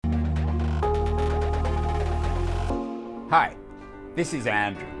Hi, this is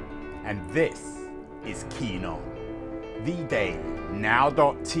Andrew, and this is Keen On, the daily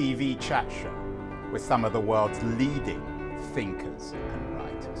now.tv chat show with some of the world's leading thinkers and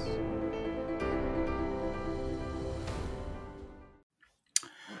writers.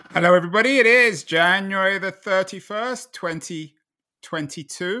 Hello, everybody. It is January the 31st,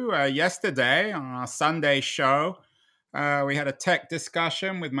 2022. Yesterday on our Sunday show, we had a tech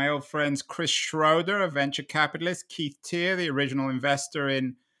discussion with my old friends Chris Schroeder, a venture capitalist, Keith Teare, the original investor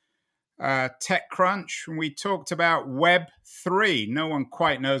in TechCrunch. We talked about Web3. No one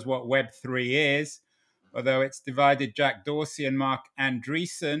quite knows what Web3 is, although it's divided Jack Dorsey and Mark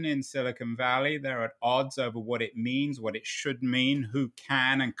Andreessen in Silicon Valley. They're at odds over what it means, what it should mean, who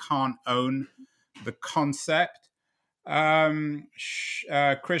can and can't own the concept.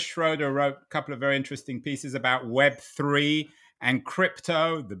 Chris Schroeder wrote a couple of very interesting pieces about Web3 and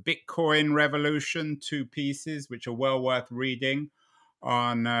crypto, the Bitcoin revolution, two pieces which are well worth reading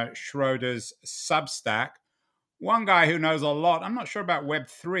on Schroeder's Substack. One guy who knows a lot, I'm not sure about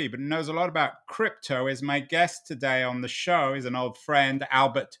Web3, but knows a lot about crypto, is my guest today on the show. He's an old friend,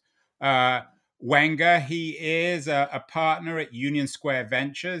 Albert Wenger. He is a partner at Union Square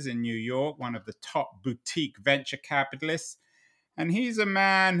Ventures in New York, one of the top boutique venture capitalists. And he's a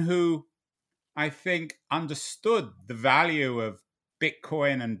man who I think understood the value of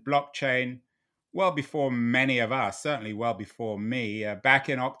Bitcoin and blockchain well before many of us, certainly well before me. Back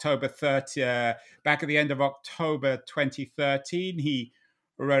in October 30, back at the end of October 2013, he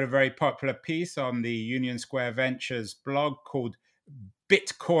wrote a very popular piece on the Union Square Ventures blog called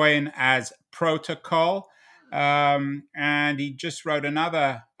Bitcoin as Protocol. And he just wrote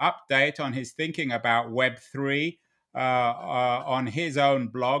another update on his thinking about Web3 on his own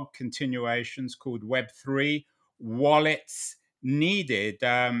blog, Continuations, called Web3 Wallets Needed.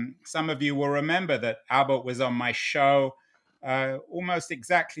 Some of you will remember that Albert was on my show almost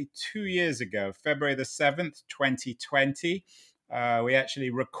exactly 2 years ago, February the 7th, 2020. We actually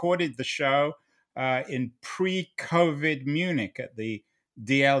recorded the show in pre-COVID Munich at the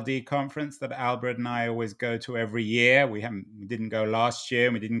DLD conference that Albert and I always go to every year. We didn't go last year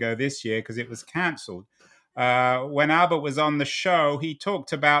and we didn't go this year because it was cancelled. When Albert was on the show, he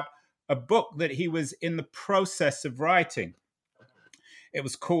talked about a book that he was in the process of writing. It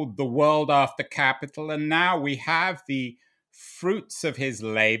was called The World After Capital, and now we have the fruits of his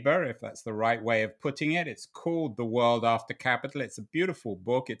labor, if that's the right way of putting it. It's called The World After Capital. It's a beautiful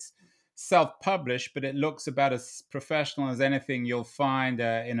book. It's self-published, but it looks about as professional as anything you'll find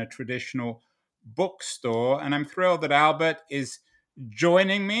in a traditional bookstore. And I'm thrilled that Albert is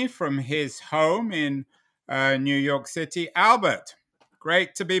joining me from his home in New York City. Albert,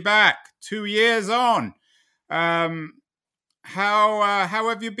 great to be back. 2 years on. How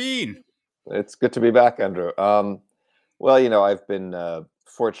have you been? It's good to be back, Andrew. Well, I've been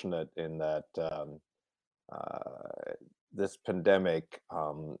fortunate in that this pandemic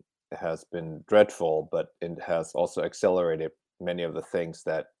has been dreadful, but it has also accelerated many of the things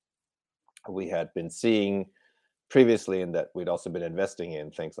that we had been seeing previously and that we'd also been investing in,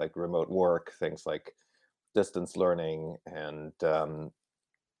 things like remote work, things like distance learning, and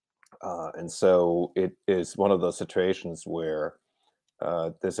so it is one of those situations where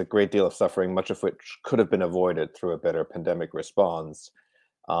there's a great deal of suffering, much of which could have been avoided through a better pandemic response.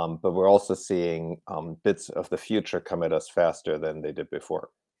 But we're also seeing bits of the future come at us faster than they did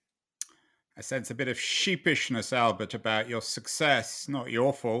before. I sense a bit of sheepishness, Albert, about your success. Not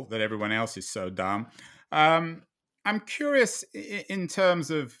your fault that everyone else is so dumb. I'm curious in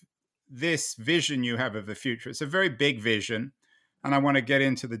terms of this vision you have of the future. It's a very big vision, and I want to get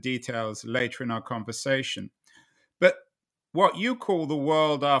into the details later in our conversation. But what you call the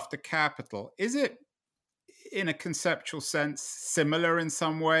world after capital, is it, in a conceptual sense, similar in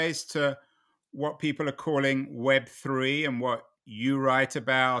some ways to what people are calling Web3 and what you write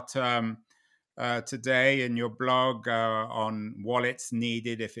about today in your blog on wallets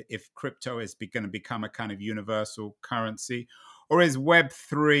needed if crypto is going to become a kind of universal currency? Or is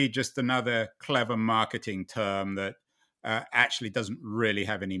Web3 just another clever marketing term that actually doesn't really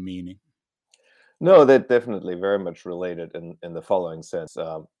have any meaning? No, they're definitely very much related in the following sense.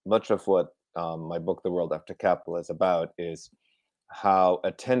 Much of what my book, The World After Capital, is about is how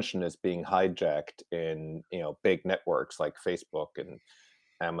attention is being hijacked in big networks like Facebook and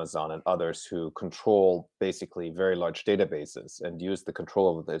Amazon and others who control basically very large databases and use the control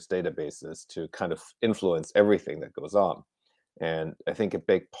over those databases to kind of influence everything that goes on. And I think a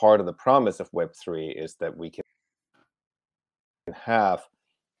big part of the promise of Web3 is that we can have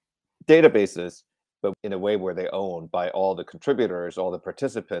databases but in a way where they're owned by all the contributors, all the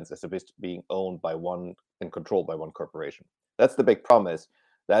participants, as opposed to being owned by one and controlled by one corporation. That's the big promise.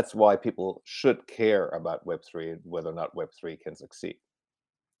 That's why people should care about Web3 and whether or not Web3 can succeed.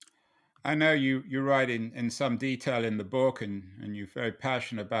 I know you write in some detail in the book, and you're very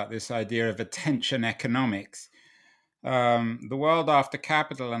passionate about this idea of attention economics. The world after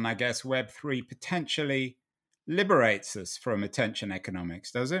capital, and I guess Web3 potentially liberates us from attention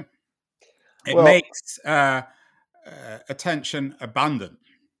economics, does it? It Well, makes attention abundant.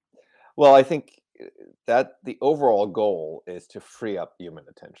 well, I think that the overall goal is to free up human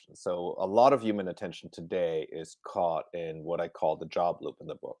attention. So a lot of human attention today is caught in what I call the job loop in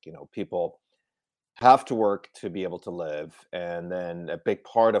the book. People have to work to be able to live, and then a big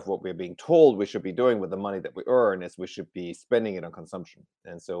part of what we're being told we should be doing with the money that we earn is we should be spending it on consumption.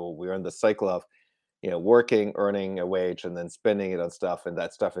 And so we're in the cycle of working, earning a wage, and then spending it on stuff, and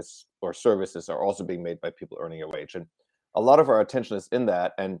that stuff is or services are also being made by people earning a wage. And a lot of our attention is in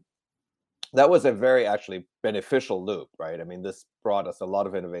that, and that was a very actually beneficial loop, right? I mean, this brought us a lot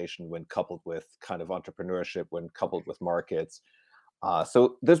of innovation when coupled with kind of entrepreneurship, when coupled with markets.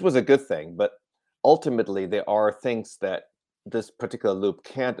 So this was a good thing, but ultimately there are things that this particular loop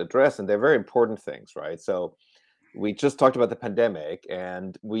can't address, and they're very important things, right? So we just talked about the pandemic,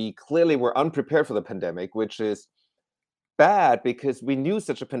 and we clearly were unprepared for the pandemic, which is bad because we knew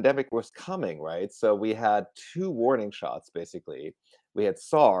such a pandemic was coming, right? So we had two warning shots, basically. We had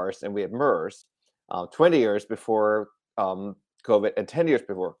SARS and we had MERS, 20 years before COVID and 10 years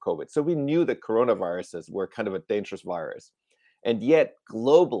before COVID. So we knew that coronaviruses were kind of a dangerous virus. And yet,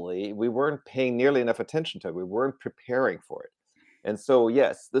 globally, we weren't paying nearly enough attention to it. We weren't preparing for it. And so,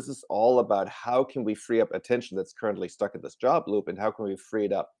 yes, this is all about how can we free up attention that's currently stuck in this job loop, and how can we free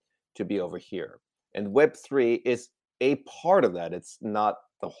it up to be over here? And Web3 is a part of that. It's not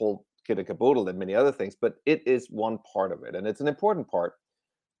the whole kit and caboodle and many other things, but it is one part of it. And it's an important part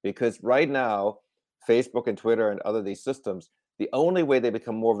because right now, Facebook and Twitter and other these systems, the only way they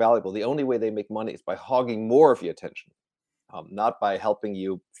become more valuable, the only way they make money is by hogging more of your attention, not by helping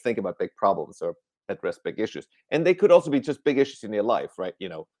you think about big problems or address big issues. And they could also be just big issues in your life, right?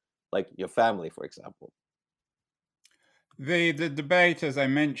 Like your family, for example. The debate, as I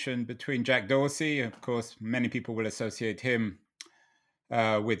mentioned, between Jack Dorsey, of course, many people will associate him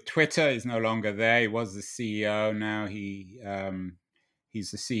with Twitter. He's no longer there. He was the CEO. Now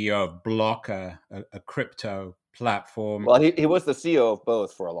he's the CEO of Block, a crypto platform. Well, he was the CEO of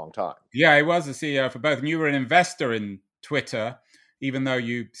both for a long time. Yeah, he was the CEO for both. And you were an investor in Twitter, even though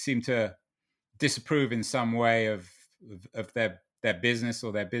you seem to disapprove in some way of their business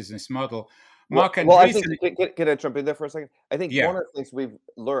or their business model. Mark Well, I think Andreessen. can I jump in there for a second? I think Yeah. one of the things we've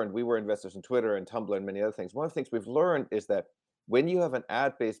learned, we were investors in Twitter and Tumblr and many other things. One of the things we've learned is that when you have an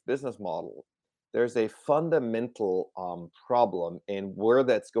ad-based business model, there's a fundamental problem in where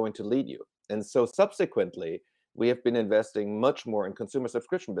that's going to lead you. And so subsequently, we have been investing much more in consumer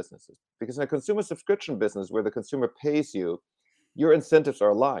subscription businesses because in a consumer subscription business where the consumer pays you, your incentives are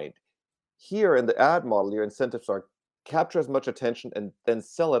aligned. Here in the ad model, your incentives are capture as much attention and then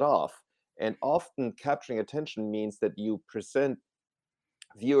sell it off. And often capturing attention means that you present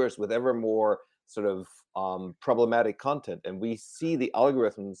viewers with ever more sort of problematic content. And we see the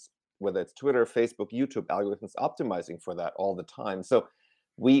algorithms, whether it's Twitter, Facebook, YouTube algorithms optimizing for that all the time. So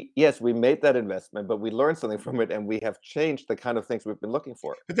yes, we made that investment, but we learned something from it and we have changed the kind of things we've been looking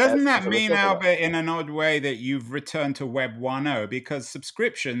for But doesn't that as a mean, result of that. Albert, in an odd way, that you've returned to Web 1.0? Because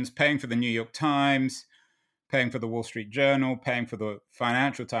subscriptions, paying for the New York Times, paying for the Wall Street Journal, paying for the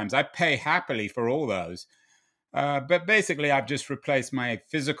Financial Times, I pay happily for all those. But basically, I've just replaced my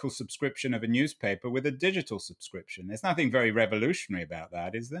physical subscription of a newspaper with a digital subscription. There's nothing very revolutionary about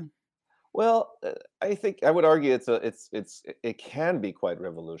that, is there? Well, I think I would argue it can be quite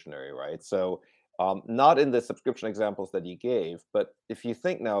revolutionary, right? So, not in the subscription examples that you gave, but if you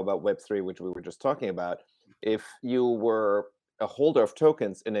think now about Web3, which we were just talking about, if you were a holder of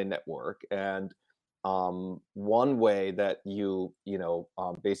tokens in a network, and one way that you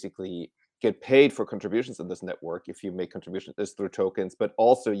basically get paid for contributions in this network, if you make contributions, is through tokens, but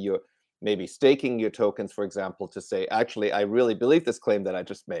also you're maybe staking your tokens, for example, to say, actually, I really believe this claim that I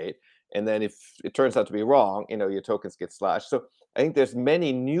just made, and then if it turns out to be wrong, your tokens get slashed. So I think there's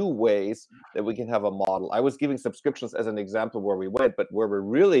many new ways that we can have a model. I was giving subscriptions as an example where we went, but where we've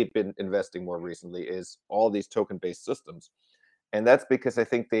really been investing more recently is all these token-based systems. And that's because I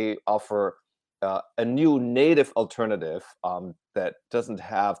think they offer a new native alternative that doesn't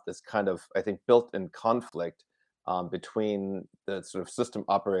have this kind of, I think, built-in conflict between the sort of system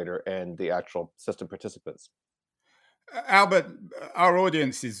operator and the actual system participants. Albert, our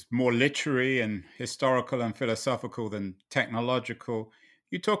audience is more literary and historical and philosophical than technological.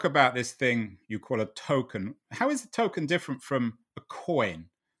 You talk about this thing you call a token. How is a token different from a coin,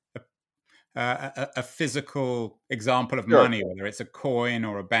 a, a physical example of Sure. money, whether it's a coin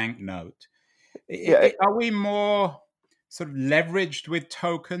or a banknote? Yeah. Are we more sort of leveraged with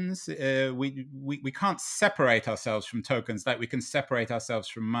tokens? We can't separate ourselves from tokens like we can separate ourselves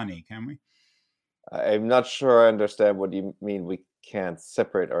from money, can we? I'm not sure I understand what you mean we can't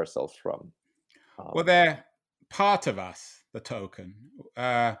separate ourselves from. Well, Um, they're part of us, the token.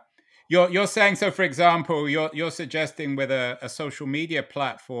 Uh, you're saying so. For example, you're suggesting with a social media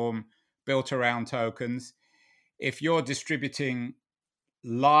platform built around tokens, if you're distributing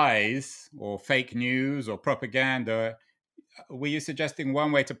lies or fake news or propaganda, were you suggesting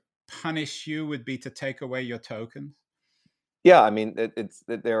one way to punish you would be to take away your tokens? yeah, I mean, it's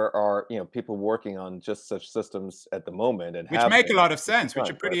that there are, people working on just such systems at the moment and Which have make a been lot of for some sense, which are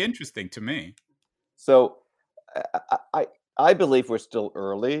time, right? pretty interesting to me. So I, I, I I believe we're still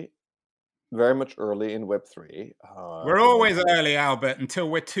early, very much early in Web3. We're always early, Albert, until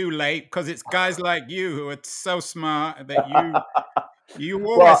we're too late, because it's guys like you who are so smart that you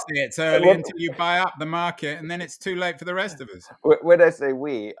always Well, say it's early well, until you buy up the market, and then it's too late for the rest of us. when I say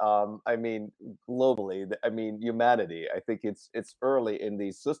we, I mean globally. I mean humanity. I think it's early in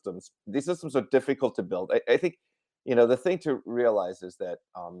these systems. These systems are difficult to build. I think, the thing to realize is that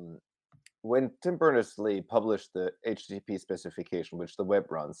when Tim Berners-Lee published the HTTP specification, which the web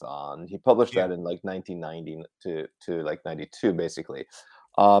runs on, he published Yeah. that in like 1990 to like 92, basically.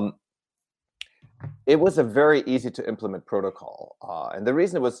 Um, it was a very easy to implement protocol. And the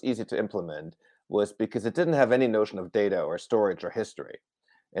reason it was easy to implement was because it didn't have any notion of data or storage or history.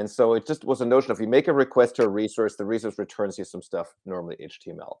 And so it just was a notion of you make a request to a resource, the resource returns you some stuff, normally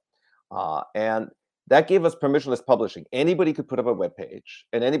HTML. And that gave us permissionless publishing. Anybody could put up a web page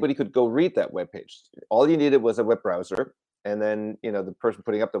and anybody could go read that web page. All you needed was a web browser. And then, the person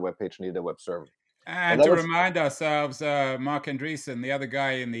putting up the web page needed a web server. And And that to was remind ourselves, Mark Andreessen, the other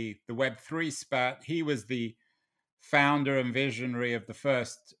guy in the Web3 spat, he was the founder and visionary of the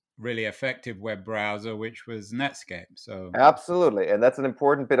first really effective web browser, which was Netscape. So, absolutely. And that's an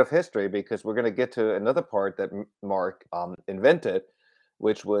important bit of history because we're going to get to another part that Mark invented,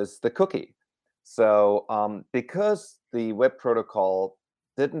 which was the cookie. So, because the web protocol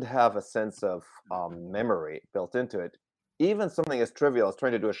didn't have a sense of memory built into it, even something as trivial as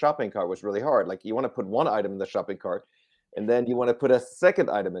trying to do a shopping cart was really hard. Like you want to put one item in the shopping cart and then you want to put a second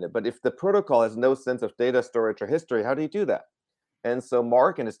item in it. But if the protocol has no sense of data storage or history, how do you do that? And so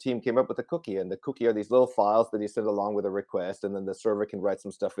Mark and his team came up with a cookie, and the cookie are these little files that you send along with a request, and then the server can write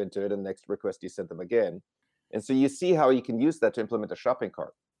some stuff into it, and the next request you send them again. And so you see how you can use that to implement a shopping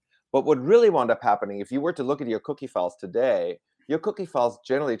cart. But what really wound up happening, if you were to look at your cookie files today, your cookie files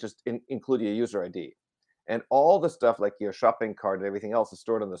generally just include your user ID. And all the stuff like your shopping cart and everything else is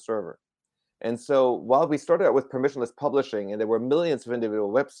stored on the server. And so while we started out with permissionless publishing and there were millions of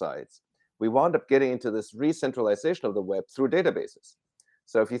individual websites, we wound up getting into this re-centralization of the web through databases.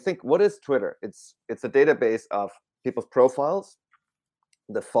 So if you think, what is Twitter? It's a database of people's profiles,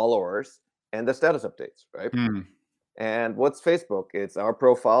 the followers, and the status updates, right? hmm. And what's Facebook? It's our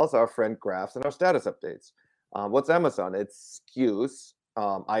profiles, our friend graphs, and our status updates. What's Amazon? It's SKUs,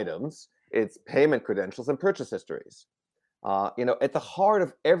 items, it's payment credentials and purchase histories. At the heart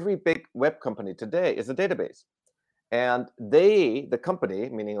of every big web company today is a database. And the company,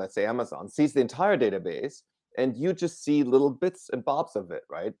 meaning let's say Amazon, sees the entire database and you just see little bits and bobs of it,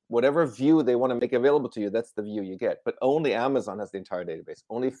 right? Whatever view they want to make available to you, that's the view you get. But only Amazon has the entire database.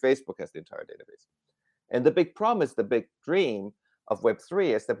 Only Facebook has the entire database. And the big promise, the big dream of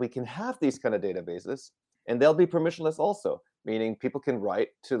Web3 is that we can have these kind of databases and they'll be permissionless also, meaning people can write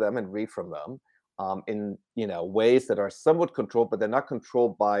to them and read from them in ways that are somewhat controlled, but they're not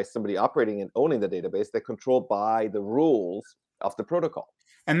controlled by somebody operating and owning the database. They're controlled by the rules of the protocol.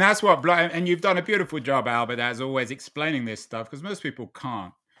 And that's what, and you've done a beautiful job, Albert, as always, explaining this stuff because most people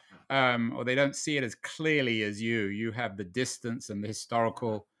can't, or they don't see it as clearly as you. You have the distance and the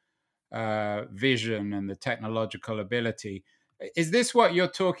historical vision and the technological ability. Is this what you're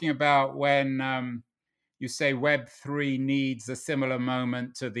talking about when you say Web3 needs a similar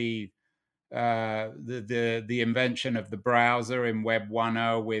moment to the invention of the browser in Web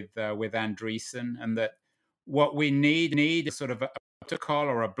 1.0 with Andreessen, and that what we need is sort of a protocol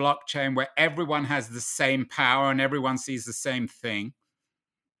or a blockchain where everyone has the same power and everyone sees the same thing?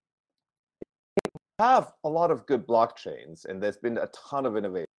 Have a lot of good blockchains, and there's been a ton of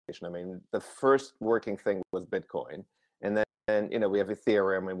innovation. I mean, the first working thing was Bitcoin, and then we have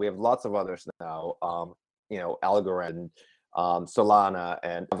Ethereum, and we have lots of others now. Algorand, Solana,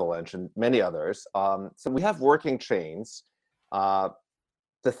 and Avalanche, and many others. So we have working chains.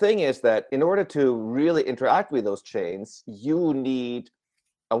 The thing is that in order to really interact with those chains, you need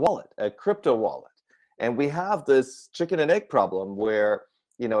a wallet, a crypto wallet. And we have this chicken and egg problem where,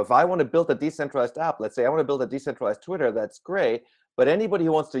 if I want to build a decentralized app, let's say I want to build a decentralized Twitter, that's great. But anybody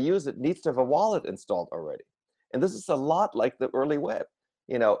who wants to use it needs to have a wallet installed already. And this is a lot like the early web.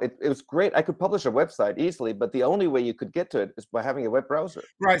 It was great. I could publish a website easily, but the only way you could get to it is by having a web browser.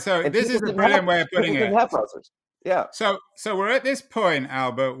 Right. So this is a brilliant way of putting it. People didn't have browsers. Yeah. So we're at this point,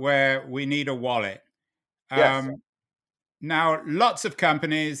 Albert, where we need a wallet. Yes. Now, lots of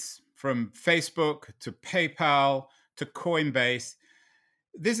companies, from Facebook to PayPal to Coinbase,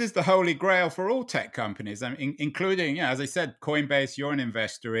 this is the holy grail for all tech companies, including, as I said, Coinbase, you're an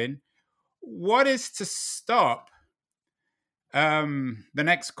investor in. What is to stop the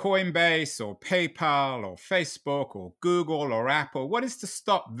next Coinbase or PayPal or Facebook or Google or Apple? What is to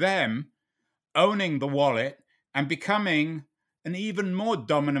stop them owning the wallet and becoming an even more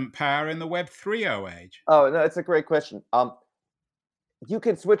dominant power in the Web 3.0 age? Oh, no, it's a great question. You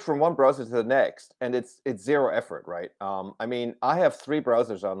can switch from one browser to the next, and it's zero effort, right? I have 3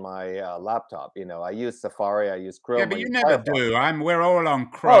 browsers on my laptop. I use Safari, I use Chrome. Yeah, but you never do. We're all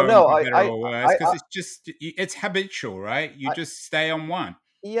on Chrome. Oh no, because it's habitual, right? You just stay on one.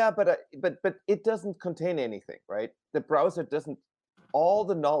 Yeah, but it doesn't contain anything, right? The browser doesn't. All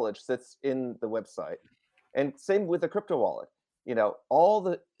the knowledge sits in the website, and same with the crypto wallet. All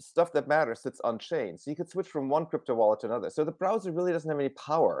the stuff that matters sits on chain. So you could switch from one crypto wallet to another. So the browser really doesn't have any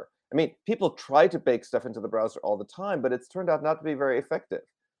power. People try to bake stuff into the browser all the time, but it's turned out not to be very effective.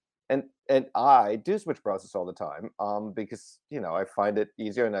 And I do switch browsers all the time because, I find it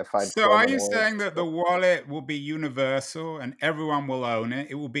easier and I find. So are you saying that the wallet will be universal and everyone will own it?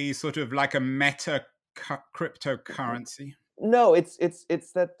 It will be sort of like a meta cryptocurrency? No, it's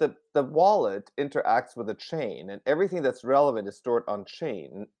that the wallet interacts with the chain, and everything that's relevant is stored on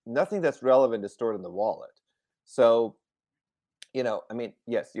chain. Nothing that's relevant is stored in the wallet. So,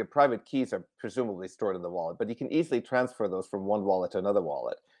 yes, your private keys are presumably stored in the wallet, but you can easily transfer those from one wallet to another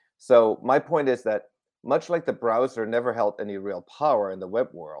wallet. So my point is that much like the browser never held any real power in the web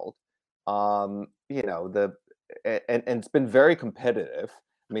world, and it's been very competitive.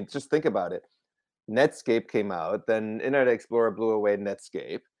 Just think about it. Netscape came out, then Internet Explorer blew away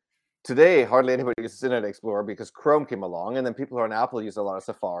Netscape. Today, hardly anybody uses Internet Explorer because Chrome came along, and then people who are on Apple use a lot of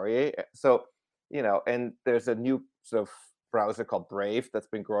Safari. So, and there's a new sort of browser called Brave that's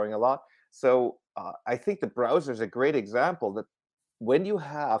been growing a lot. So I think the browser is a great example that when you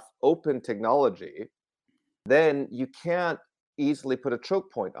have open technology, then you can't easily put a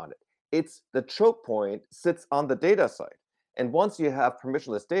choke point on it. The choke point sits on the data side. And once you have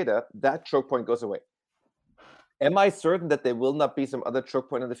permissionless data, that choke point goes away. Am I certain that there will not be some other choke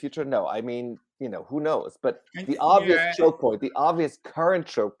point in the future? No. Who knows? But the obvious choke point, the obvious current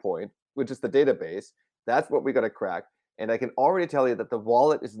choke point, which is the database, that's what we got to crack. And I can already tell you that the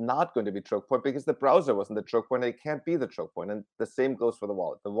wallet is not going to be choke point because the browser wasn't the choke point. And it can't be the choke point. And the same goes for the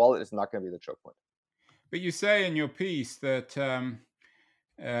wallet. The wallet is not going to be the choke point. But you say in your piece that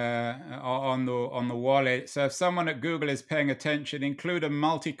on the wallet. So if someone at Google is paying attention, include a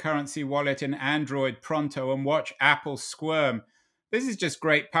multi-currency wallet in Android pronto and watch Apple squirm. This is just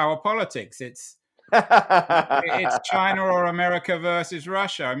great power politics. It's China or America versus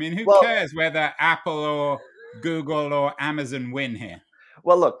Russia. Who cares whether Apple or Google or Amazon win here?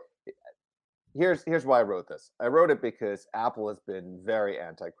 Well, look, here's why I wrote this. I wrote it because Apple has been very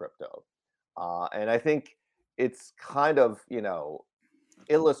anti-crypto. And I think it's kind of,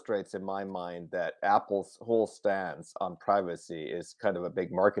 illustrates in my mind that Apple's whole stance on privacy is kind of a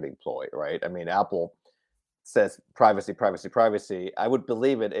big marketing ploy, right? Apple says privacy, privacy, privacy. I would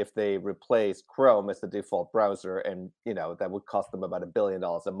believe it if they replace Chrome as the default browser, and that would cost them about $1 billion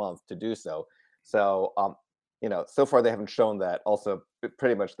a month to do so. So so far they haven't shown that. Also,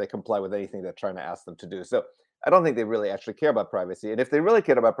 pretty much they comply with anything they're trying to ask them to do. So I don't think they really actually care about privacy. And if they really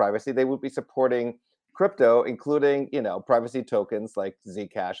cared about privacy, they would be supporting crypto, including privacy tokens like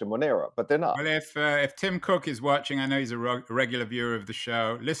Zcash and Monero, but they're not. Well, if Tim Cook is watching, I know he's a regular viewer of the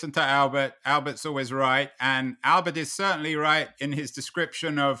show. Listen to Albert. Albert's always right, and Albert is certainly right in his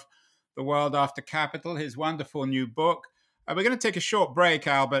description of The World After Capital, his wonderful new book. We're going to take a short break,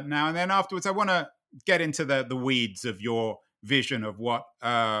 Albert, now, and then afterwards, I want to get into the weeds of your vision of what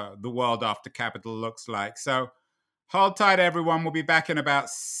The World After Capital looks like. So hold tight, everyone. We'll be back in about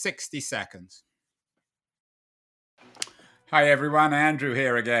 60 seconds. Hi everyone, Andrew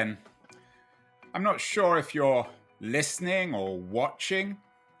here again. I'm not sure if you're listening or watching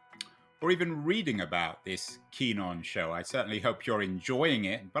or even reading about this Keen On show. I certainly hope you're enjoying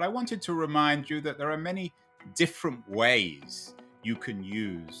it, but I wanted to remind you that there are many different ways you can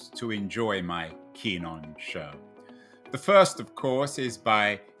use to enjoy my Keen On show. The first, of course, is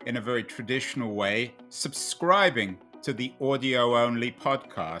by, in a very traditional way, subscribing to the audio-only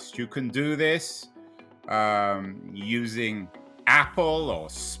podcast. You can do this using Apple or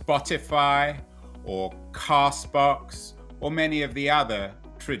Spotify or Castbox or many of the other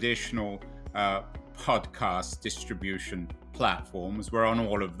traditional podcast distribution platforms. We're on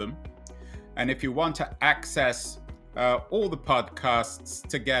all of them. And if you want to access all the podcasts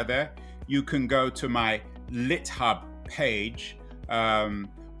together, you can go to my LitHub page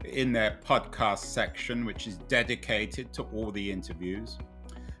in their podcast section, which is dedicated to all the interviews.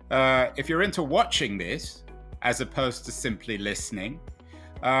 If you're into watching this, as opposed to simply listening,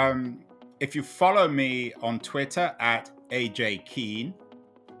 if you follow me on Twitter at AJ Keen,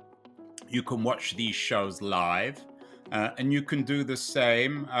 you can watch these shows live, and you can do the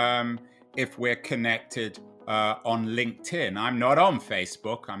same if we're connected on LinkedIn. I'm not on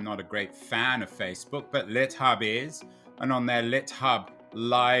Facebook. I'm not a great fan of Facebook, but LitHub is. And on their LitHub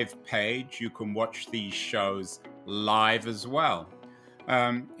live page, you can watch these shows live as well.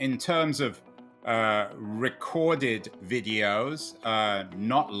 In terms of recorded videos,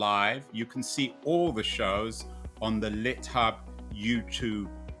 not live, you can see all the shows on the LitHub YouTube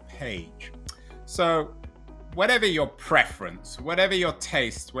page. So whatever your preference, whatever your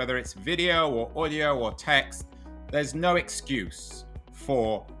taste, whether it's video or audio or text, there's no excuse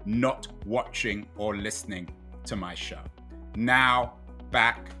for not watching or listening to my show. Now,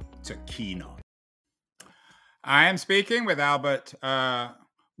 back to Keen On. I am speaking with Albert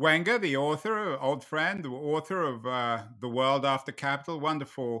Wenger, the author, old friend, the author of The World After Capital.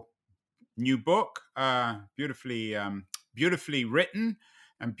 Wonderful new book, beautifully written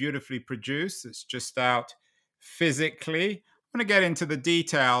and beautifully produced. It's just out physically. I want to get into the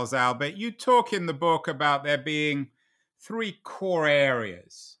details, Albert. You talk in the book about there being three core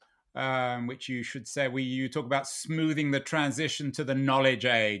areas, which you should say, you talk about smoothing the transition to the knowledge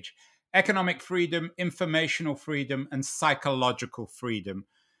age: economic freedom, informational freedom, and psychological freedom.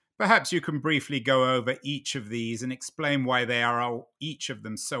 Perhaps you can briefly go over each of these and explain why they are each of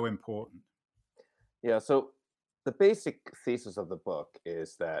them so important. Yeah, so the basic thesis of the book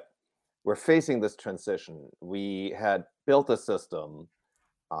is that we're facing this transition. We had built a system,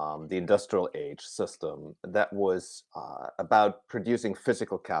 the industrial age system, that was about producing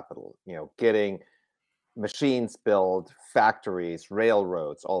physical capital, getting machines built, factories,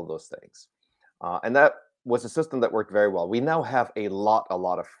 railroads, all of those things. And that was a system that worked very well. We now have a lot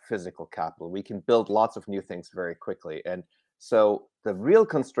of physical capital. We can build lots of new things very quickly. And so the real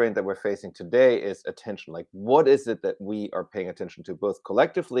constraint that we're facing today is attention. Like, what is it that we are paying attention to, both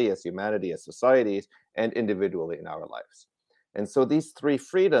collectively as humanity, as societies, and individually in our lives? And so these three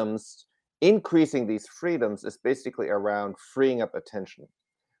freedoms, increasing these freedoms, is basically around freeing up attention.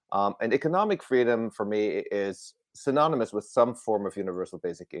 And economic freedom for me is synonymous with some form of universal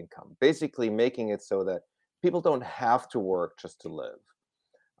basic income, basically making it so that people don't have to work just to live.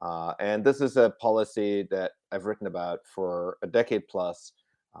 And this is a policy that I've written about for a decade plus.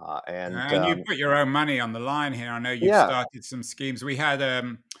 And you put your own money on the line here. I know you've started some schemes. We had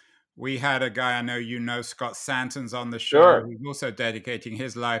a guy, I know you know, Scott Santons, on the show. Sure. Who's also dedicating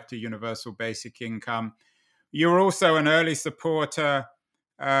his life to universal basic income. You're also an early supporter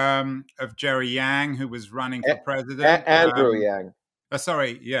of Jerry Yang, who was running for president. Andrew Yang.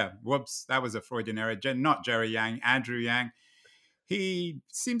 Sorry, yeah. Whoops, that was a Freudian error. Not Jerry Yang, Andrew Yang. He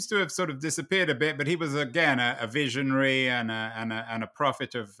seems to have sort of disappeared a bit, but he was, again, a visionary and a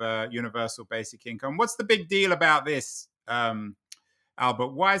prophet of universal basic income. What's the big deal about this,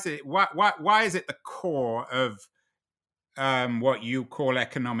 Albert? Why is it the core of what you call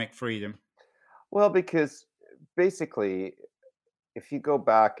economic freedom? Well, because basically, if you go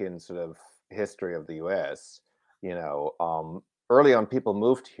back in sort of history of the U.S., early on people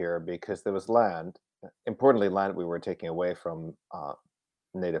moved here because there was land. Importantly, land we were taking away from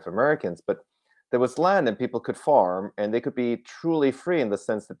Native Americans, but there was land and people could farm and they could be truly free in the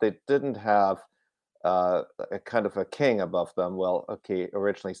sense that they didn't have a kind of a king above them. Well, okay,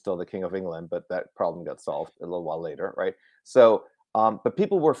 originally still the King of England, but that problem got solved a little while later, right? So, but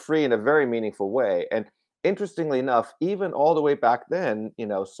people were free in a very meaningful way. And interestingly enough, even all the way back then,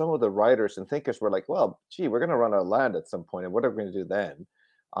 some of the writers and thinkers were like, well, gee, we're going to run out of land at some point, and what are we going to do then?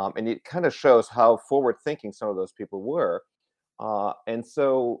 And it kind of shows how forward-thinking some of those people were. And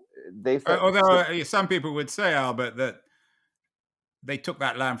so they felt... Although some people would say, Albert, that they took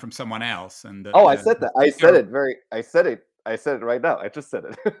that land from someone else. And I said that. I said it I said it right now. I just said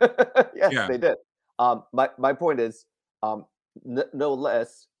it. Yes, Yeah. they did. My point is, um, no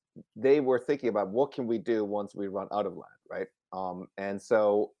less, they were thinking about what can we do once we run out of land, right? And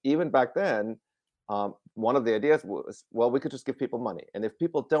so even back then, one of the ideas was, well, we could just give people money, and if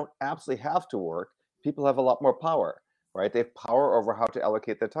people don't absolutely have to work, people have a lot more power, right? They have power over how to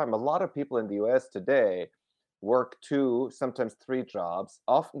allocate their time. A lot of people in the U.S. today work two, sometimes three jobs.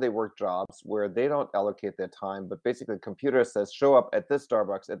 Often they work jobs where they don't allocate their time, but basically the computer says, show up at this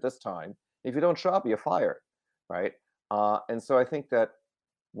Starbucks at this time. If you don't show up, you're fired, right? And so I think that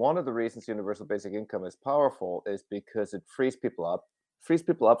one of the reasons universal basic income is powerful is because it frees people up,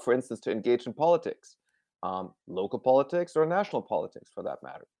 for instance, to engage in politics, local politics or national politics for that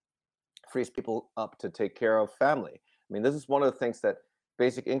matter, frees people up to take care of family. I mean, this is one of the things that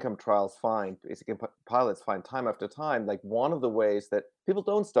basic income trials find, basic income pilots find time after time. Like one of the ways that people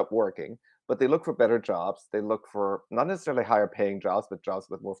don't stop working, but they look for better jobs. They look for not necessarily higher paying jobs, but jobs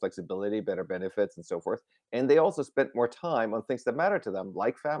with more flexibility, better benefits, and so forth. And they also spend more time on things that matter to them,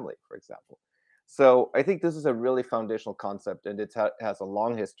 like family, for example. So I think this is a really foundational concept, and it has a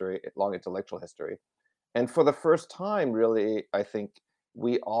long history, long intellectual history. And for the first time, really, I think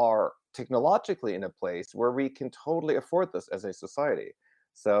we are technologically in a place where we can totally afford this as a society.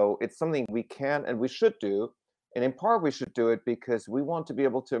 So it's something we can and we should do. And in part, we should do it because we want to be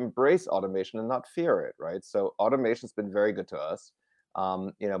able to embrace automation and not fear it, right? So automation's been very good to us.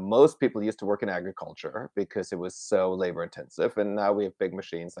 Most people used to work in agriculture because it was so labor intensive, and now we have big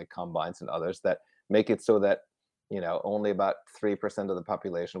machines like combines and others that make it so that only about 3% of the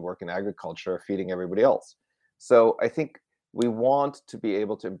population work in agriculture, feeding everybody else. So I think we want to be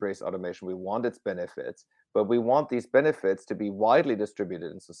able to embrace automation. We want its benefits, but we want these benefits to be widely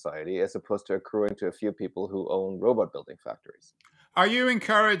distributed in society as opposed to accruing to a few people who own robot building factories. Are you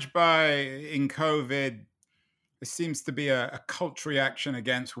encouraged by in COVID? There seems to be a cult reaction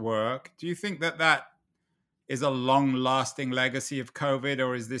against work. Do you think that that is a long lasting legacy of COVID,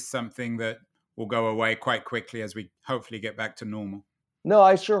 or is this something that will go away quite quickly as we hopefully get back to normal? No,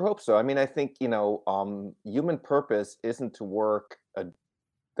 I sure hope so. I mean, I think, human purpose isn't to work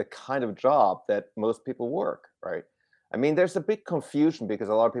the kind of job that most people work, right? I mean, there's a big confusion because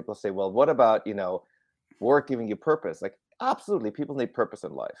a lot of people say, well, what about, work giving you purpose? Like, absolutely, people need purpose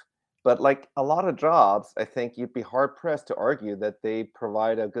in life. But like a lot of jobs, I think you'd be hard pressed to argue that they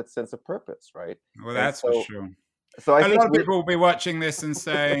provide a good sense of purpose, right? Well, And that's for sure. so I A think lot of people will be watching this and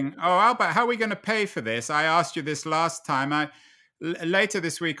saying, "Oh, Albert, how are we going to pay for this?" I asked you this last time. Later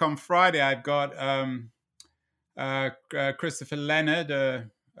this week on Friday, I've got Christopher Leonard,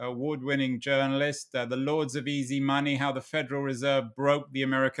 award-winning journalist, "The Lords of Easy Money: How the Federal Reserve Broke the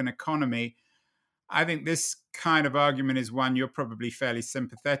American Economy." I think this kind of argument is one you're probably fairly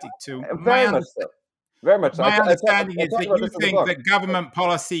sympathetic to. very much so. Very much so. My understanding I is talk that about you this in the think book. that government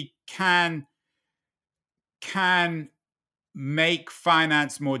policy can make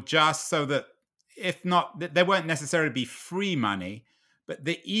finance more just, so that if not, there won't necessarily be free money, but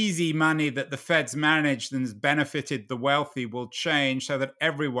the easy money that the Fed's managed and has benefited the wealthy will change so that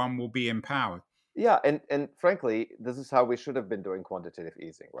everyone will be empowered. Yeah, and frankly, this is how we should have been doing quantitative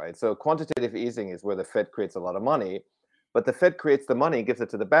easing, right? So quantitative easing is where the Fed creates a lot of money, but the Fed creates the money, gives it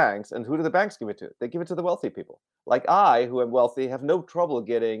to the banks, and who do the banks give it to? They give it to the wealthy people. Like I, who am wealthy, have no trouble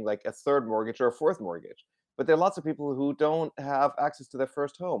getting like a third mortgage or a fourth mortgage. But there are lots of people who don't have access to their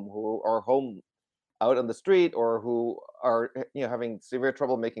first home, who are home out on the street or who are having severe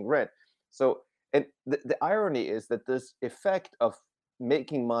trouble making rent. So, and the irony is that this effect of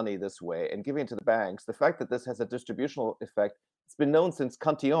making money this way and giving it to the banks, the fact that this has a distributional effect, it's been known since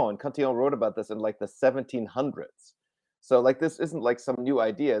Cantillon. Cantillon wrote about this in like the 1700s. So like this isn't like some new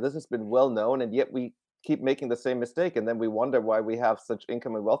idea. This has been well known, and yet we keep making the same mistake, and then we wonder why we have such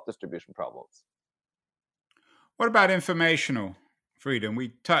income and wealth distribution problems. What about informational freedom?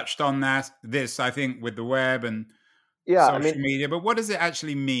 We touched on this, I think, with the web and Yeah, I mean, social media, but what does it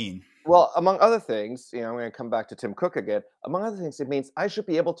actually mean? well, among other things, I'm going to come back to Tim Cook again. Among other things, it means I should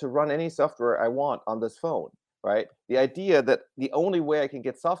be able to run any software I want on this phone, right? The idea that the only way I can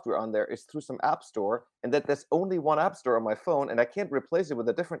get software on there is through some app store, and that there's only one app store on my phone, and I can't replace it with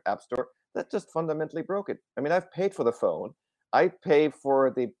a different app store, that just fundamentally broke it. I mean, I've paid for the phone, I pay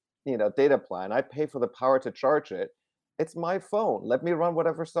for the data plan, I pay for the power to charge it. It's my phone. Let me run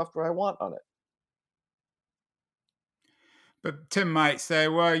whatever software I want on it. But Tim might say,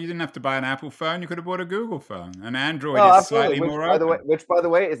 well, you didn't have to buy an Apple phone. You could have bought a Google phone. And Android No, is absolutely. slightly more open. Which by the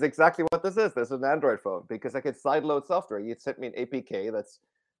way is exactly what this is. This is an Android phone because I could sideload software. You sent me an APK, that's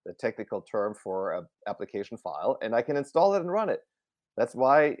the technical term for a application file, and I can install it and run it. That's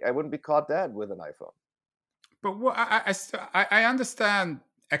why I wouldn't be caught dead with an iPhone. But what I understand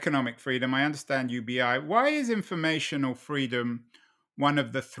economic freedom. I understand UBI. Why is informational freedom one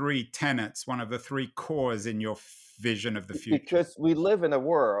of the three tenets, one of the three cores in your vision of the future? Because we live in a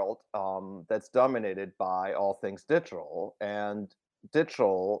world that's dominated by all things digital, and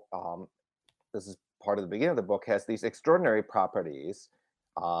digital, this is part of the beginning of the book, has these extraordinary properties.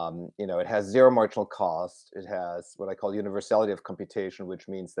 It has zero marginal cost. It has what I call universality of computation, which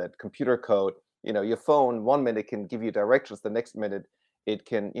means that computer code, your phone 1 minute can give you directions, the next minute it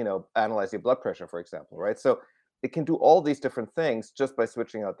can, analyze your blood pressure, for example, right? So it can do all these different things just by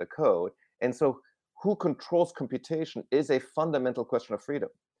switching out the code. And so who controls computation is a fundamental question of freedom.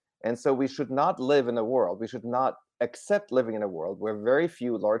 And so we should not live in a world, we should not accept living in a world where very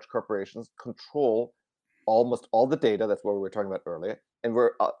few large corporations control almost all the data. That's what we were talking about earlier. And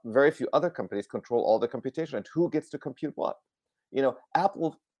where very few other companies control all the computation and who gets to compute what.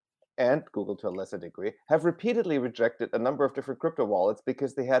 Apple and Google, to a lesser degree, have repeatedly rejected a number of different crypto wallets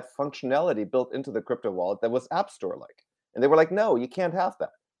because they had functionality built into the crypto wallet that was App Store like. And they were like, no, you can't have that.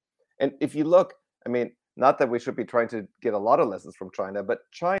 And if you look, I mean, not that we should be trying to get a lot of lessons from China, but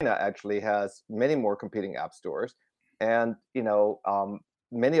China actually has many more competing app stores. And,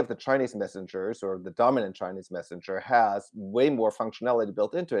 many of the Chinese messengers, or the dominant Chinese messenger, has way more functionality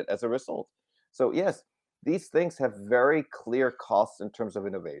built into it as a result. So, yes, these things have very clear costs in terms of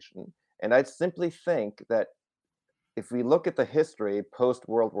innovation. And I simply think that if we look at the history post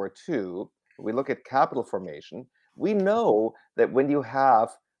World War II, we look at capital formation, we know that when you have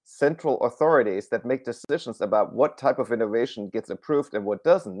central authorities that make decisions about what type of innovation gets approved and what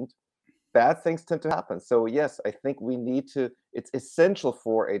doesn't, bad things tend to happen. So, yes, I think it's essential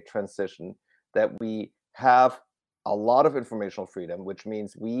for a transition that we have a lot of informational freedom, which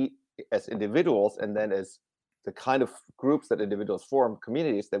means we as individuals, and then as the kind of groups that individuals form,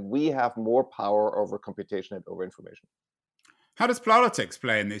 communities, that we have more power over computation and over information. How does politics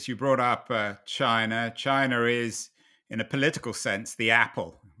play in this? You brought up China. China is, in a political sense, the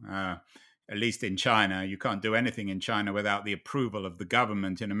Apple. At least in China, you can't do anything in China without the approval of the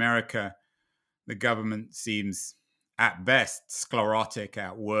government. In America, the government seems, at best, sclerotic,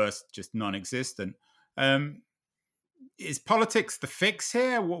 at worst, just non-existent. Is politics the fix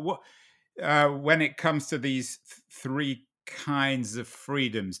here? When it comes to these three kinds of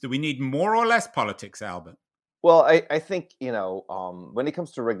freedoms, do we need more or less politics, Albert? Well, I think, when it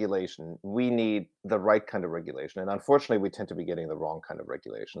comes to regulation, we need the right kind of regulation. And unfortunately, we tend to be getting the wrong kind of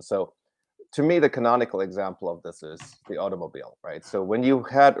regulation. So to me, the canonical example of this is the automobile, right? So when you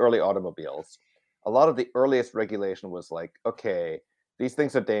had early automobiles, a lot of the earliest regulation was like, okay, these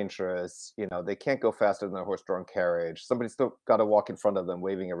things are dangerous. They can't go faster than a horse-drawn carriage. Somebody's still got to walk in front of them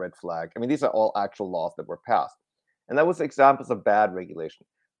waving a red flag. I mean, these are all actual laws that were passed. And that was examples of bad regulation.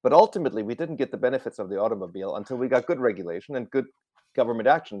 But ultimately, we didn't get the benefits of the automobile until we got good regulation and good government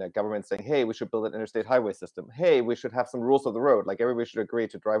action. That government saying, hey, we should build an interstate highway system. Hey, we should have some rules of the road. Like everybody should agree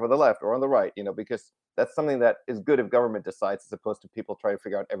to drive on the left or on the right, because that's something that is good if government decides, as opposed to people trying to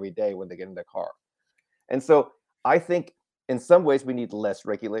figure out every day when they get in their car. And so I think in some ways we need less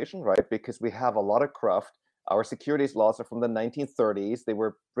regulation, right? Because we have a lot of cruft. Our securities laws are from the 1930s. They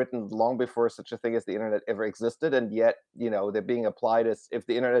were written long before such a thing as the internet ever existed. And yet, they're being applied as if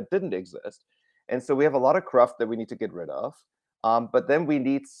the internet didn't exist. And so we have a lot of cruft that we need to get rid of. But then we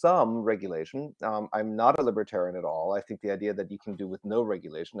need some regulation. I'm not a libertarian at all. I think the idea that you can do with no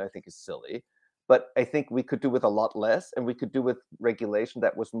regulation, I think, is silly. But I think we could do with a lot less, and we could do with regulation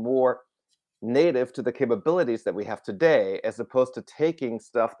that was more native to the capabilities that we have today, as opposed to taking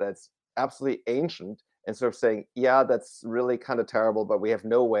stuff that's absolutely ancient and sort of saying, yeah, that's really kind of terrible, but we have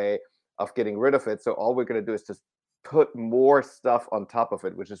no way of getting rid of it. So all we're going to do is just put more stuff on top of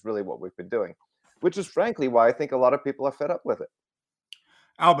it, which is really what we've been doing, which is frankly why I think a lot of people are fed up with it.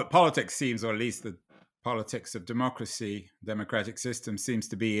 Albert, politics seems, or at least the politics of democracy, democratic system, seems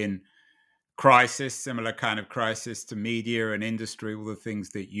to be in crisis, similar kind of crisis to media and industry, all the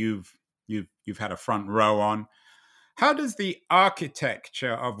things that you've had a front row on. How does the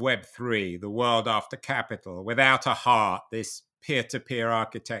architecture of Web3, the world after capital, without a heart, this peer-to-peer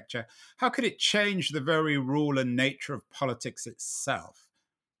architecture, how could it change the very rule and nature of politics itself?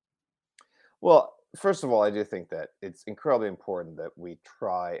 Well, first of all, I do think that it's incredibly important that we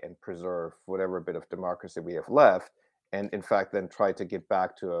try and preserve whatever bit of democracy we have left, and in fact, then try to get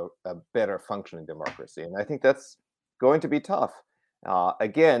back to a better functioning democracy. And I think that's going to be tough.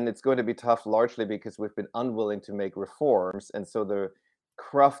 Again, it's going to be tough largely because we've been unwilling to make reforms. And so the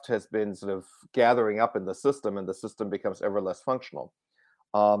cruft has been sort of gathering up in the system, and the system becomes ever less functional.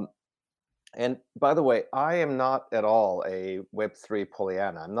 Um, And by the way, I am not at all a Web3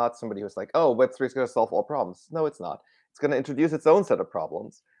 Pollyanna. I'm not somebody who's like, oh, Web3 is going to solve all problems. No, it's not. It's going to introduce its own set of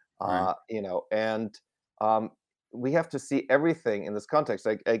problems. Right. And um, we have to see everything in this context.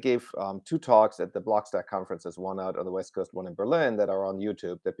 I gave two talks at the Blockstack conferences, one out on the West Coast, one in Berlin, that are on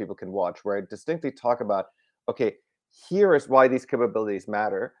YouTube that people can watch, where I distinctly talk about, okay, here is why these capabilities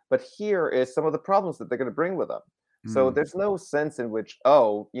matter, but here is some of the problems that they're going to bring with them. So Mm. there's no sense in which,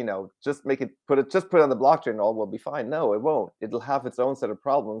 oh, just just put it on the blockchain, all will be fine. No, it won't. It'll have its own set of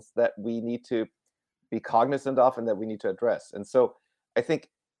problems that we need to be cognizant of and that we need to address. And so I think,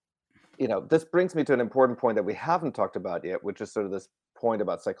 this brings me to an important point that we haven't talked about yet, which is sort of this point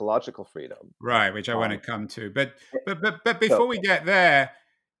about psychological freedom. Right, which I want to Um, come to. But so before we get there,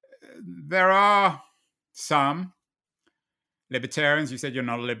 there are some libertarians. You said you're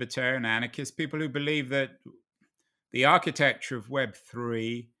not a libertarian, anarchist, people who believe that the architecture of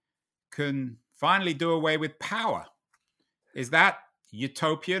Web3 can finally do away with power. Is that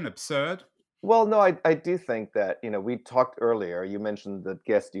utopian, absurd? Well, no, I do think that, we talked earlier, you mentioned the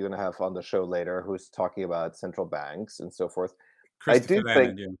guest you're going to have on the show later who's talking about central banks and so forth. I Christopher do think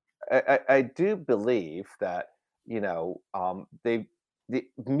Leonard, yeah. I do believe that, the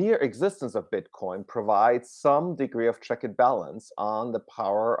mere existence of Bitcoin provides some degree of check and balance on the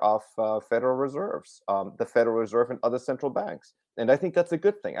power of Federal Reserves, the Federal Reserve and other central banks. And I think that's a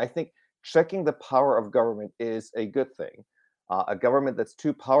good thing. I think checking the power of government is a good thing. A government that's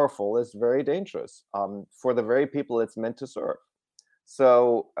too powerful is very dangerous for the very people it's meant to serve.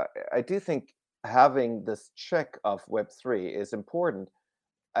 So I do think having this check of Web3 is important.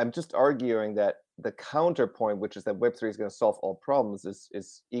 I'm just arguing that the counterpoint, which is that Web3 is going to solve all problems,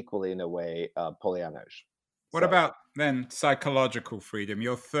 is equally in a way Pollyannish. What So, about then psychological freedom?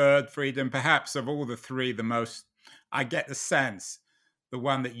 Your third freedom, perhaps of all the three, the most, I get the sense, the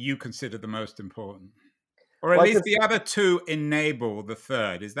one that you consider the most important. Or at well, I least can the other two enable the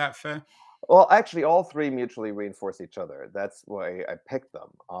third. Is that fair? Well, actually, all three mutually reinforce each other. That's why I picked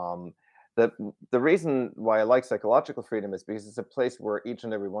them. The the reason why I like psychological freedom is because it's a place where each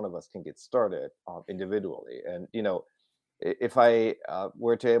and every one of us can get started individually. And if I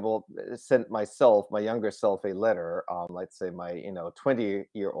were to able send myself, my younger self, a letter, let's say my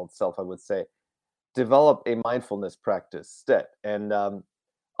 20-year-old self, I would say develop a mindfulness practice instead. And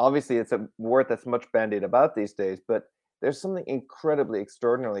obviously, it's a word that's much bandied about these days, but there's something incredibly,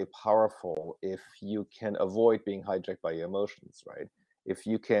 extraordinarily powerful if you can avoid being hijacked by your emotions, right? If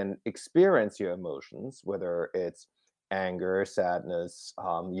you can experience your emotions, whether it's anger, sadness,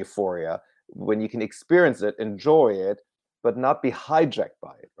 euphoria, when you can experience it, enjoy it, but not be hijacked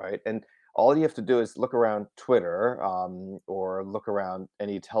by it, right? And all you have to do is look around Twitter or look around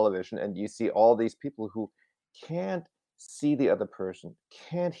any television, and you see all these people who can't see the other person,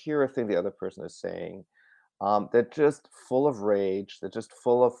 can't hear a thing the other person is saying. They're just full of rage. They're just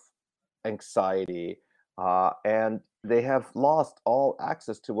full of anxiety, and they have lost all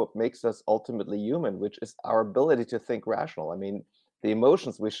access to what makes us ultimately human, which is our ability to think rational. I mean, the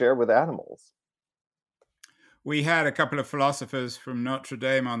emotions we share with animals. We had a couple of philosophers from Notre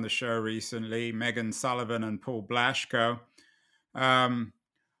Dame on the show recently, Megan Sullivan and Paul Blashko. Um,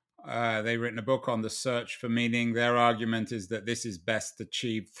 they've written a book on the search for meaning. Their argument is that this is best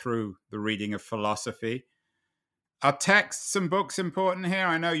achieved through the reading of philosophy. Are texts and books important here?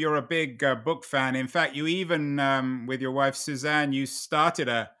 I know you're a big book fan. In fact, you even, with your wife Suzanne, you started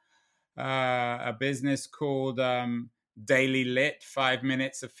a business called Daily Lit, 5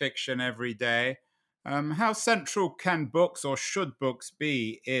 minutes of fiction every day. How central can books or should books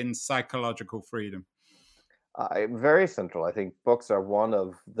be in psychological freedom? Very central. I think books are one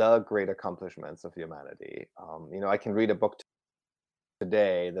of the great accomplishments of humanity. I can read a book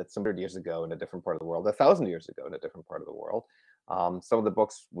today that's some 100 years ago in a different part of the world, 1,000 years ago in a different part of the world. Some of the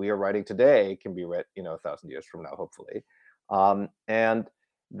books we are writing today can be read, 1,000 years from now, hopefully. And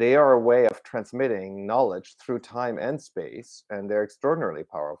they are a way of transmitting knowledge through time and space, and they're extraordinarily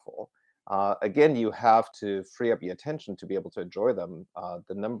powerful. Again, you have to free up your attention to be able to enjoy them.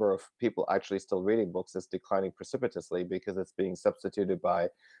 The number of people actually still reading books is declining precipitously because it's being substituted by,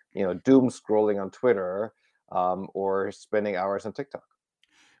 doom scrolling on Twitter or spending hours on TikTok.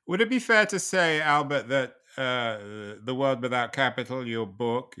 Would it be fair to say, Albert, that The World Without Capital, your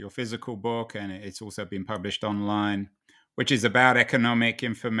book, your physical book, and it's also been published online, which is about economic,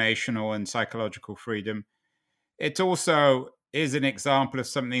 informational, and psychological freedom, it also is an example of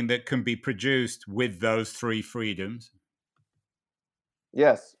something that can be produced with those three freedoms?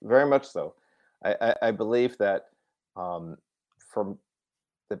 Yes, very much so. I believe that um, from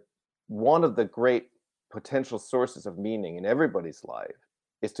the one of the great potential sources of meaning in everybody's life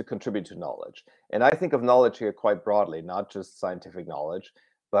is to contribute to knowledge. And I think of knowledge here quite broadly, not just scientific knowledge,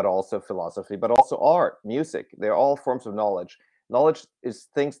 but also philosophy, but also art, music. They're all forms of knowledge. Knowledge is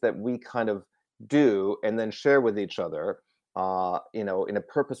things that we kind of do and then share with each other, in a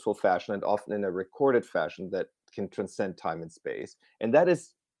purposeful fashion and often in a recorded fashion that can transcend time and space. And that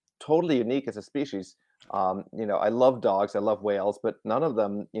is totally unique as a species. I love dogs, I love whales, but none of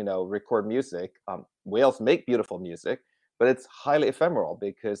them, record music. Whales make beautiful music, but it's highly ephemeral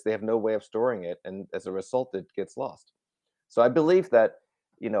because they have no way of storing it, and as a result, it gets lost. So I believe that,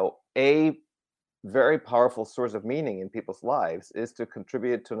 a very powerful source of meaning in people's lives is to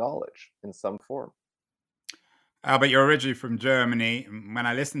contribute to knowledge in some form. Albert, you're originally from Germany. When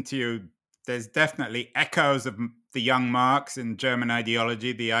I listen to you, there's definitely echoes of the young Marx in German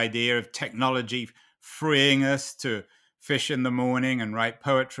ideology, the idea of technology freeing us to fish in the morning and write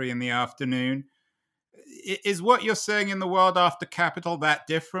poetry in the afternoon. Is what you're saying in The World After Capital that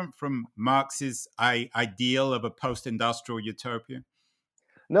different from Marx's ideal of a post-industrial utopia?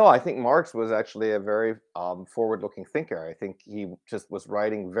 No, I think Marx was actually a very forward-looking thinker. I think he just was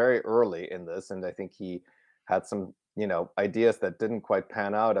writing very early in this, and I think he had some, ideas that didn't quite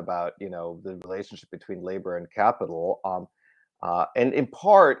pan out about, the relationship between labor and capital. And in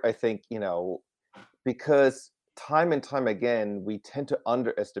part, I think, because time and time again, we tend to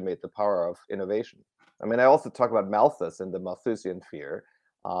underestimate the power of innovation. I mean, I also talk about Malthus and the Malthusian fear,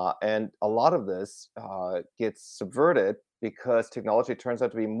 and a lot of this gets subverted because technology turns out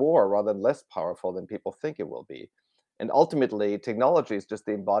to be more rather than less powerful than people think it will be. And ultimately, technology is just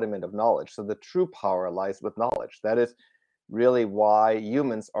the embodiment of knowledge. So the true power lies with knowledge. That is really why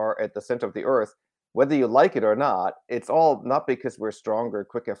humans are at the center of the earth. Whether you like it or not, it's all not because we're stronger,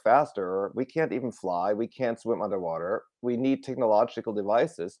 quicker, faster. We can't even fly. We can't swim underwater. We need technological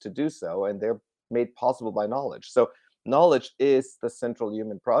devices to do so, and they're made possible by knowledge. So knowledge is the central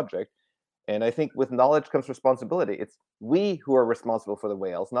human project. And I think with knowledge comes responsibility. It's we who are responsible for the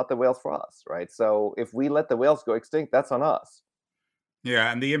whales, not the whales for us, right? So if we let the whales go extinct, that's on us.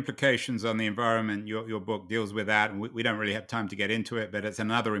 Yeah, and the implications on the environment, your book deals with that. And we don't really have time to get into it, but it's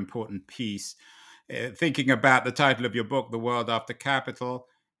another important piece. Thinking about the title of your book, The World After Capital,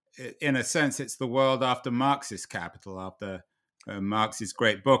 in a sense, it's the world after Marxist capital, after Marx's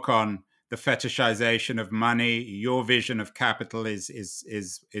great book on the fetishization of money. Your vision of capital is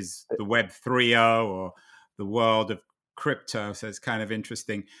the Web 3.0 or the world of crypto. So it's kind of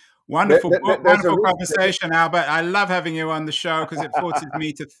interesting. Wonderful book, There's a wonderful reason. conversation, Albert. I love having you on the show because it forces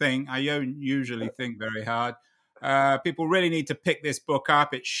me to think. I don't usually think very hard. People really need to pick this book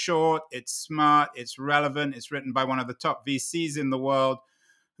up. It's short, it's smart, it's relevant. It's written by one of the top VCs in the world,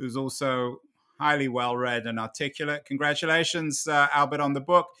 who's also highly well read and articulate. Congratulations, Albert, on the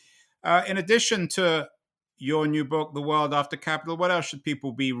book. In addition to your new book, The World After Capital, what else should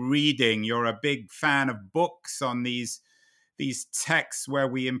people be reading? You're a big fan of books on these texts where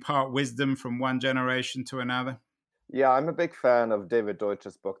we impart wisdom from one generation to another. Yeah, I'm a big fan of David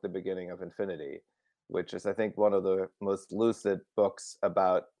Deutsch's book, The Beginning of Infinity, which is, I think, one of the most lucid books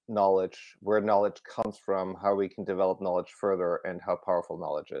about knowledge, where knowledge comes from, how we can develop knowledge further, and how powerful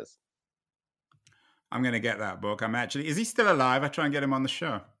knowledge is. I'm going to get that book. Is he still alive? I try and get him on the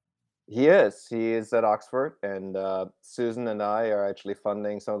show. He is. He is at Oxford, and Susan and I are actually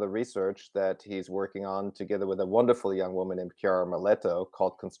funding some of the research that he's working on together with a wonderful young woman named Chiara Mileto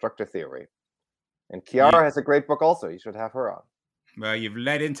called Constructor Theory. And Chiara has a great book also. You should have her on. Well, you've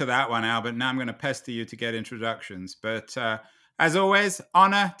led into that one, Albert. Now I'm going to pester you to get introductions. But as always,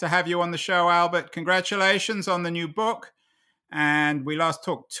 honor to have you on the show, Albert. Congratulations on the new book. And we last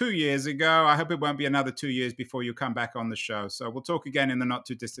talked 2 years ago. I hope it won't be another 2 years before you come back on the show. So we'll talk again in the not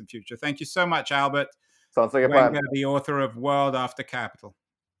too distant future. Thank you so much, Albert. Sounds like a plan. The author of World After Capital.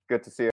 Good to see you.